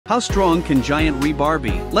How strong can giant rebar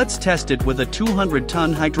be? Let's test it with a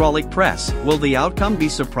 200-ton hydraulic press. Will the outcome be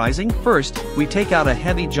surprising? First, we take out a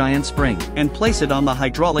heavy giant spring and place it on the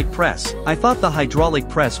hydraulic press. I thought the hydraulic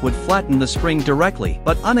press would flatten the spring directly,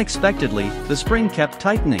 but unexpectedly, the spring kept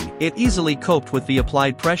tightening. It easily coped with the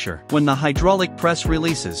applied pressure. When the hydraulic press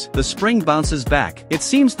releases, the spring bounces back. It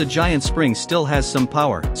seems the giant spring still has some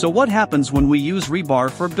power. So what happens when we use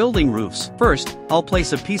rebar for building roofs? First, I'll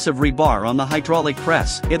place a piece of rebar on the hydraulic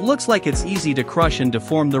press. It looks like it's easy to crush and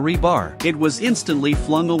deform the rebar. It was instantly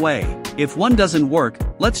flung away. If one doesn't work,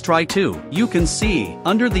 let's try two. You can see,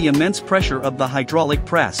 under the immense pressure of the hydraulic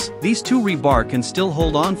press, these two rebar can still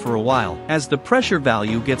hold on for a while. As the pressure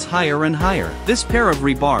value gets higher and higher, this pair of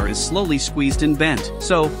rebar is slowly squeezed and bent.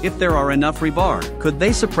 So, if there are enough rebar, could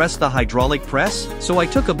they suppress the hydraulic press? So I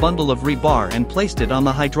took a bundle of rebar and placed it on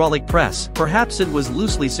the hydraulic press. Perhaps it was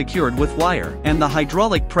loosely secured with wire, and the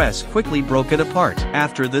hydraulic press quickly broke it apart.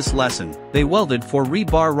 After this lesson, they welded 4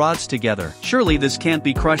 rebar rods together. Surely this can't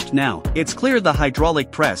be crushed now. It's clear the hydraulic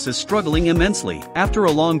press is struggling immensely. After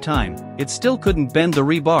a long time, it still couldn't bend the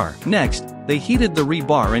rebar. Next, they heated the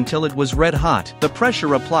rebar until it was red hot. The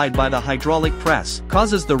pressure applied by the hydraulic press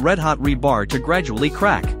causes the red hot rebar to gradually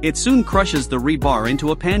crack. It soon crushes the rebar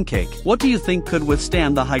into a pancake. What do you think could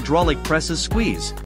withstand the hydraulic press's squeeze?